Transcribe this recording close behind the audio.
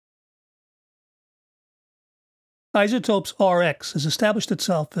iZotopes RX has established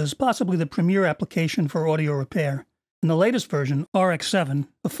itself as possibly the premier application for audio repair, and the latest version, RX7,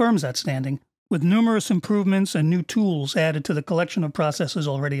 affirms that standing, with numerous improvements and new tools added to the collection of processors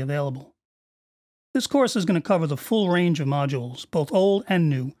already available. This course is going to cover the full range of modules, both old and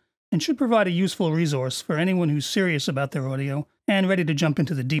new, and should provide a useful resource for anyone who's serious about their audio and ready to jump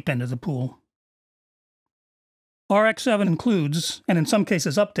into the deep end of the pool. RX7 includes, and in some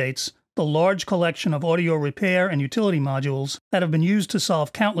cases updates, the large collection of audio repair and utility modules that have been used to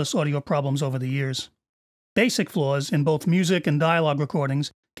solve countless audio problems over the years. Basic flaws in both music and dialogue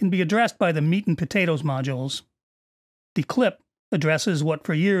recordings can be addressed by the meat and potatoes modules. The clip addresses what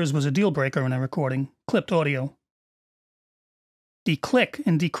for years was a deal breaker in a recording, clipped audio. Declick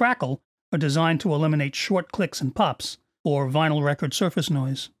and decrackle are designed to eliminate short clicks and pops, or vinyl record surface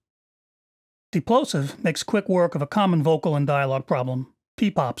noise. Deplosive makes quick work of a common vocal and dialogue problem,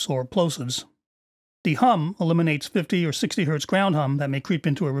 P-pops or plosives. Dehum eliminates 50 or 60 Hz ground hum that may creep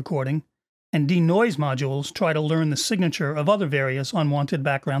into a recording, and denoise modules try to learn the signature of other various unwanted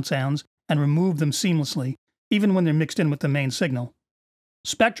background sounds and remove them seamlessly, even when they're mixed in with the main signal.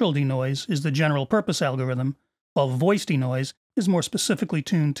 Spectral denoise is the general-purpose algorithm, while voice denoise is more specifically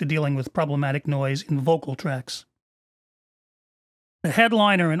tuned to dealing with problematic noise in vocal tracks. The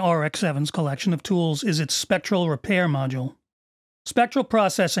headliner in RX7's collection of tools is its Spectral repair module. Spectral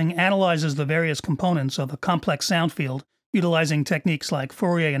processing analyzes the various components of a complex sound field utilizing techniques like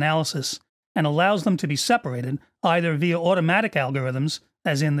Fourier analysis and allows them to be separated either via automatic algorithms,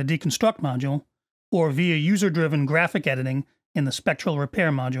 as in the deconstruct module, or via user-driven graphic editing in the Spectral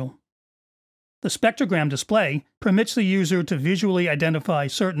repair module. The Spectrogram Display permits the user to visually identify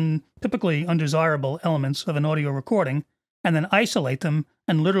certain, typically undesirable elements of an audio recording, and then isolate them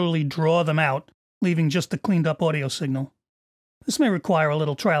and literally draw them out, leaving just the cleaned-up audio signal. This may require a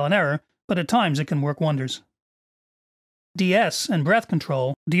little trial and error, but at times it can work wonders. DS and breath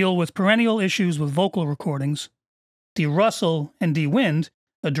control deal with perennial issues with vocal recordings. De-rustle and de-wind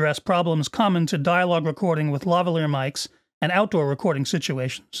address problems common to dialogue recording with lavalier mics and outdoor recording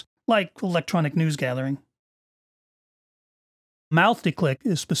situations, like electronic news gathering. Mouth declick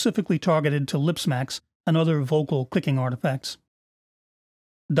is specifically targeted to lip smacks and other vocal clicking artifacts.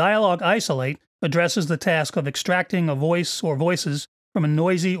 Dialog isolate addresses the task of extracting a voice or voices from a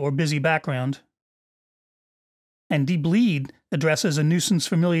noisy or busy background. And debleed addresses a nuisance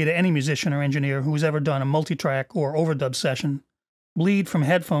familiar to any musician or engineer who has ever done a multitrack or overdub session, bleed from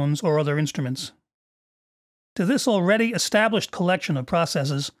headphones or other instruments. To this already established collection of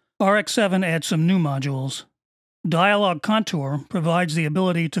processes, RX7 adds some new modules. Dialog Contour provides the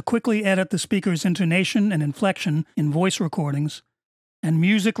ability to quickly edit the speaker's intonation and inflection in voice recordings, and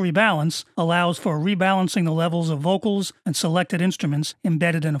Music Rebalance allows for rebalancing the levels of vocals and selected instruments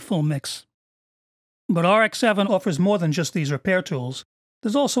embedded in a full mix. But RX7 offers more than just these repair tools.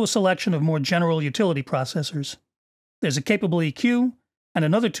 There's also a selection of more general utility processors. There's a capable EQ, and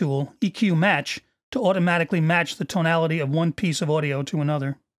another tool, EQ Match, to automatically match the tonality of one piece of audio to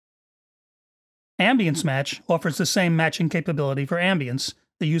another. Ambience Match offers the same matching capability for ambience,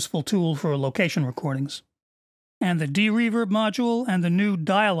 the useful tool for location recordings. And the de-reverb module and the new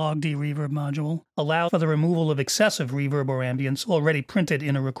Dialog de-reverb module allow for the removal of excessive reverb or ambience already printed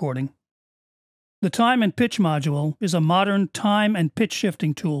in a recording. The Time and Pitch module is a modern time and pitch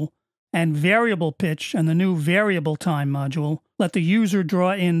shifting tool, and Variable Pitch and the new Variable Time module let the user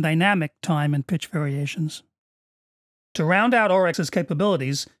draw in dynamic time and pitch variations. To round out RX's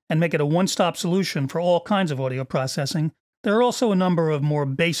capabilities and make it a one-stop solution for all kinds of audio processing, there are also a number of more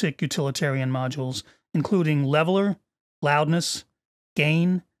basic utilitarian modules, including Leveler, Loudness,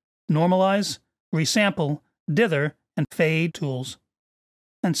 Gain, Normalize, Resample, Dither, and Fade tools.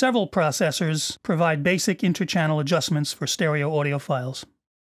 And several processors provide basic interchannel adjustments for stereo audio files.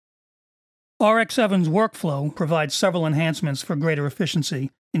 RX7's workflow provides several enhancements for greater efficiency,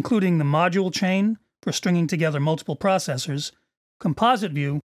 including the module chain for stringing together multiple processors, Composite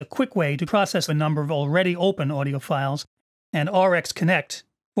View, a quick way to process a number of already open audio files, and RX Connect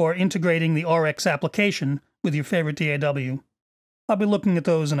for integrating the RX application with your favorite DAW. I'll be looking at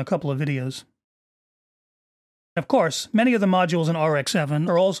those in a couple of videos. Of course, many of the modules in RX7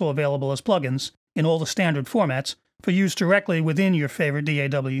 are also available as plugins in all the standard formats for use directly within your favorite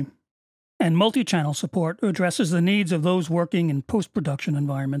DAW. And multi-channel support addresses the needs of those working in post-production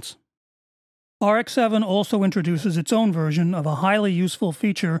environments. RX7 also introduces its own version of a highly useful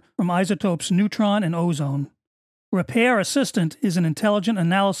feature from iZotope's Neutron and Ozone. Repair Assistant is an intelligent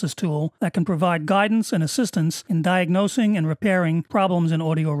analysis tool that can provide guidance and assistance in diagnosing and repairing problems in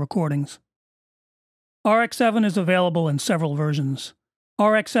audio recordings. RX7 is available in several versions.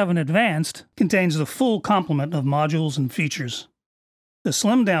 RX7 Advanced contains the full complement of modules and features. The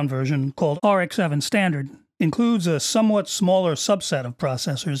slimmed-down version, called RX7 Standard, includes a somewhat smaller subset of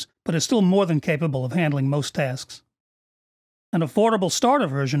processors, but is still more than capable of handling most tasks. An affordable starter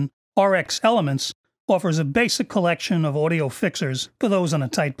version, RX Elements, offers a basic collection of audio fixers for those on a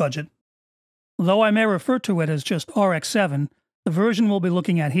tight budget. Though I may refer to it as just RX7, the version we'll be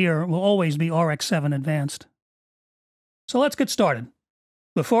looking at here will always be RX7 Advanced. So let's get started.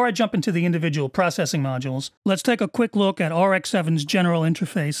 Before I jump into the individual processing modules, let's take a quick look at RX7's general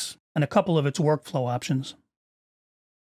interface and a couple of its workflow options.